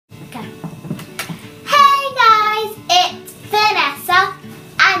Okay. Hey guys, it's Vanessa,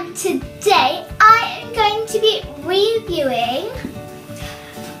 and today I am going to be reviewing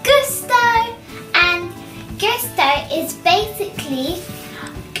Gousto. And Gousto is basically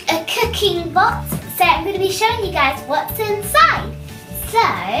a cooking box, so I'm going to be showing you guys what's inside. So,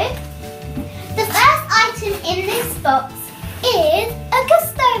 the first item in this box is a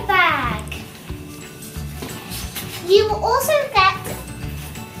Gousto bag. You will also get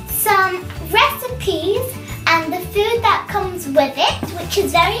some recipes and the food that comes with it, which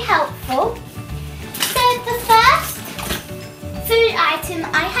is very helpful. So the first food item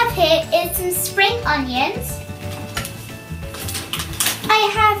I have here is some spring onions. I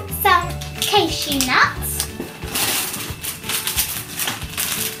have some cashew nuts.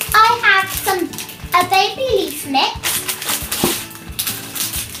 I have a baby leaf mix.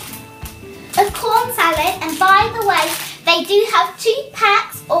 A corn salad, and by the way, they do have 2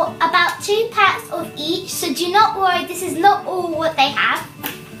 packs, or about 2 packs of each, so do not worry, this is not all what they have.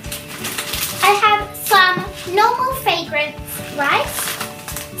 I have some normal fragrance rice,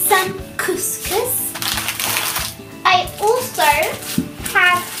 some couscous. I also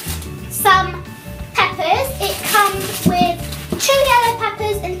have some peppers. It comes with 2 yellow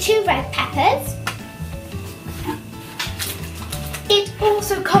peppers and 2 red peppers. It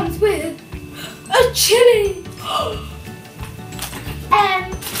also comes with a chili.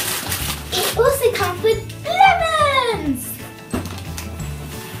 It also comes with lemons.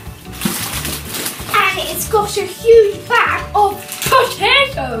 And it's got a huge bag of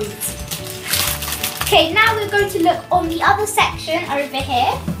potatoes. Okay, now we're going to look on the other section over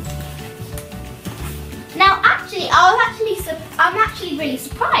here. Now actually, I'm actually really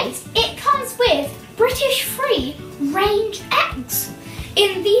surprised. It comes with British free range eggs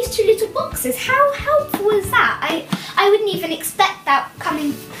in these 2 little boxes. How helpful is that? I wouldn't even expect that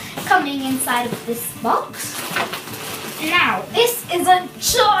coming inside of this box. Now, this is a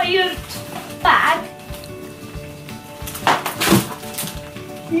giant bag.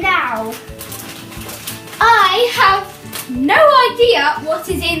 Now, I have no idea what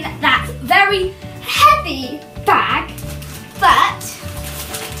is in that very heavy bag, but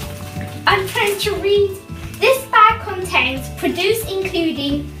I'm trying to read. This bag contains produce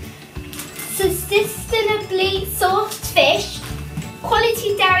including sustainably sourced fish,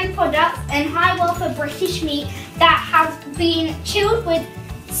 quality dairy products, and high welfare British meat that have been chilled with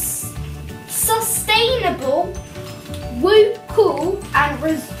sustainable, cool, and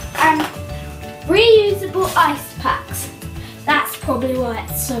reusable ice packs. That's probably why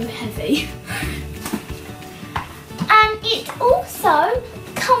it's so heavy. And it also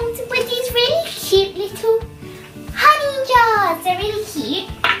comes with these really cute little honey jars. They're really cute.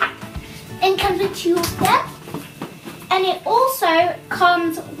 And comes with 2 of them. And it also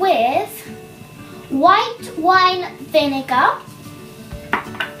comes with white wine vinegar.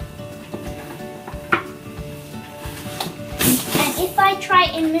 And if I try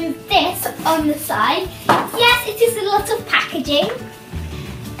and move this on the side, yes, it is a lot of packaging.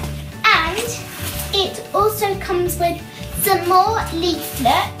 And it also comes with some more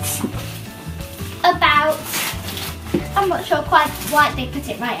leaflets about, I'm not sure quite why they put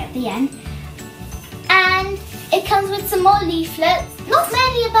it right at the end. And it comes with some more leaflets, not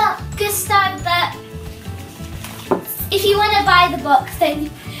mainly about Gousto, but if you want to buy the box, then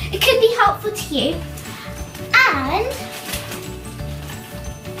it could be helpful to you. And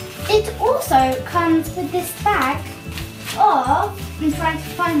it also comes with this bag of, I'm trying to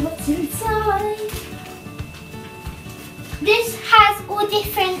find what's inside. This has all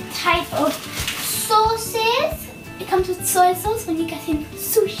different type of sauces. It comes with soy sauce when you get in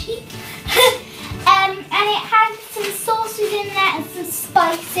sushi. And it has some sauces in there and some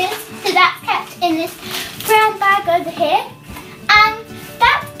spices. So that's kept in this brown bag over here. And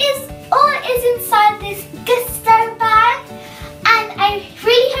that is all is inside this Gousto bag. And I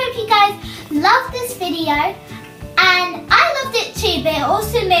really hope you guys love this video. And I loved it too, but it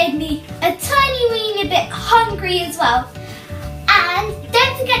also made me a tiny weeny bit hungry as well. And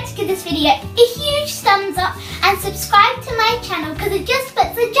don't forget to give this video a huge thumbs up